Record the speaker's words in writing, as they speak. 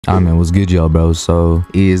Man, what's good, y'all, bro? So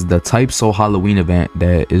is the Type Soul Halloween event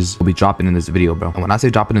that will be dropping in this video, bro. And when I say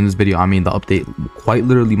dropping in this video, I mean the update quite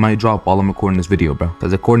literally might drop while I'm recording this video, bro.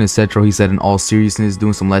 Because according to Cetro, he said in all seriousness,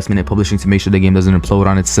 doing some last minute publishing to make sure the game doesn't implode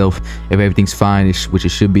on itself. If everything's fine, which it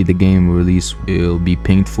should be, the game release will be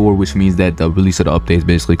pinged for, which means that the release of the update is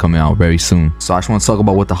basically coming out very soon. So I just want to talk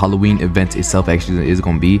about what the Halloween event itself actually is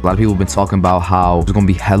going to be. A lot of people have been talking about how there's going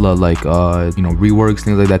to be hella like reworks,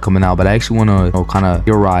 things like that coming out, but I actually want to kind of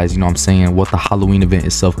theorize, you know what I'm saying, what the Halloween event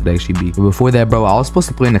itself could actually be. But before that, bro, I was supposed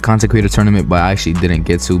to play in the content creator tournament, but I actually didn't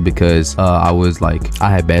get to because I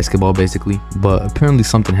had basketball basically. But apparently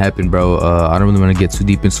something happened, bro. I don't really want to get too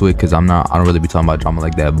deep into it because I don't really be talking about drama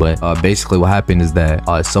like that. But basically what happened is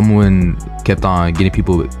that someone kept on getting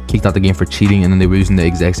people kicked out the game for cheating, and then they were using the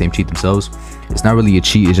exact same cheat themselves. It's not really a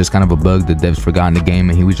cheat, it's just kind of a bug. The devs forgot in the game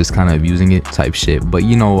and he was just kind of abusing it type shit. But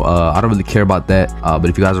you know, I don't really care about that. But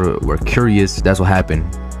if you guys were curious, that's what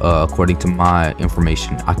happened. According to my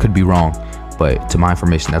information, I could be wrong, but to my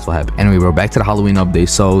information, that's what happened. Anyway, bro, back to the Halloween update.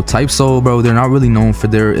 So Type Soul, bro, they're not really known for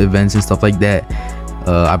their events and stuff like that.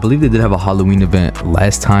 I believe they did have a Halloween event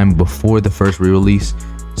last time before the first re-release.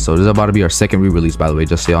 So this is about to be our second re-release, by the way,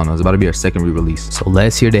 just so y'all know. It's about to be our second re-release. So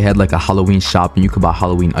last year they had like a Halloween shop and you could buy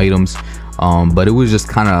Halloween items, but it was just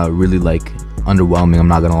kind of really like underwhelming, I'm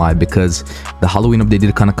not gonna lie, because the Halloween update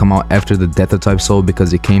did kind of come out after the death of Type Soul,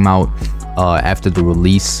 because it came out after the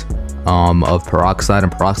release of Peroxide,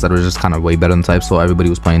 and Peroxide was just kind of way better than Type Soul. Everybody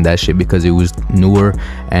was playing that shit because it was newer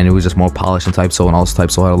and it was just more polished than Type Soul, and also Type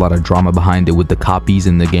Soul had a lot of drama behind it with the copies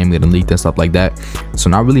and the game getting leaked and stuff like that. So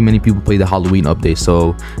not really many people play the Halloween update,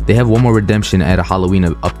 so they have one more redemption at a Halloween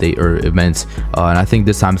update or event, and I think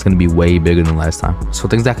this time it's going to be way bigger than last time. So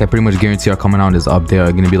things that I can pretty much guarantee are coming out in this update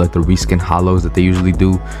are going to be like the reskin hollows that they usually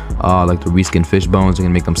do, like the reskin fish bones. They're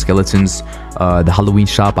going to make them skeletons. The Halloween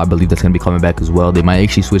shop, I believe that's going to be coming back as well. They might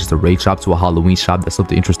actually switch the raid shop to a Halloween shop. That's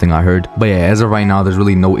something interesting I heard. But yeah, as of right now, there's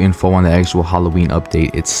really no info on the actual Halloween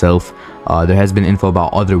update itself. There has been info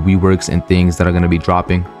about other reworks and things that are going to be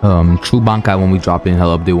dropping. True Bankai won't be dropping,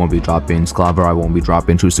 Hell Update won't be dropping, Sclavarai won't be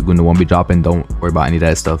dropping, True Segunda won't be dropping. Don't worry about any of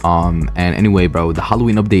that stuff. And anyway, bro, the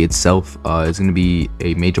Halloween update itself is going to be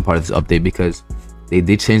a major part of this update, because they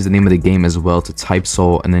did change the name of the game as well to Type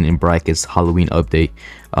Soul, and then in brackets Halloween update,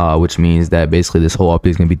 which means that basically this whole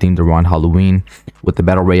update is going to be themed around Halloween, with the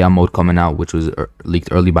Battle Royale mode coming out, which was leaked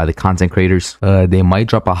early by the content creators. They might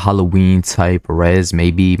drop a Halloween type res,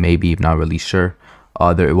 maybe, not really sure.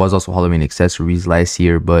 There was also Halloween accessories last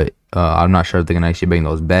year, but I'm not sure if they're going to actually bring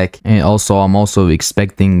those back. And also, I'm also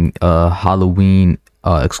expecting Halloween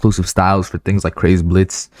exclusive styles for things like Craze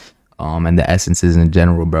Blitz and the essences in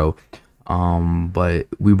general, bro. But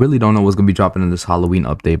we really don't know what's gonna be dropping in this Halloween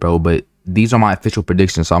update, bro. But these are my official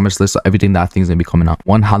predictions, so I'm just list everything that I think is gonna be coming out.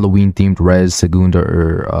 One Halloween themed res, Segunda,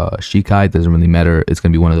 or Shikai, doesn't really matter. It's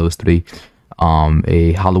gonna be one of those three.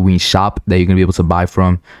 A Halloween shop that you're gonna be able to buy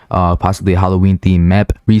from, possibly a Halloween themed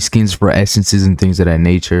map, reskins for essences and things of that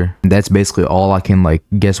nature. And that's basically all I can like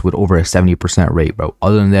guess with over a 70% rate, bro.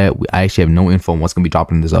 Other than that, I actually have no info on what's gonna be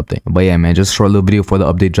dropping in this update. But yeah, man, just a short little video for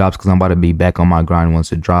the update drops, because I'm about to be back on my grind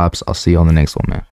once it drops. I'll see you on the next one, man.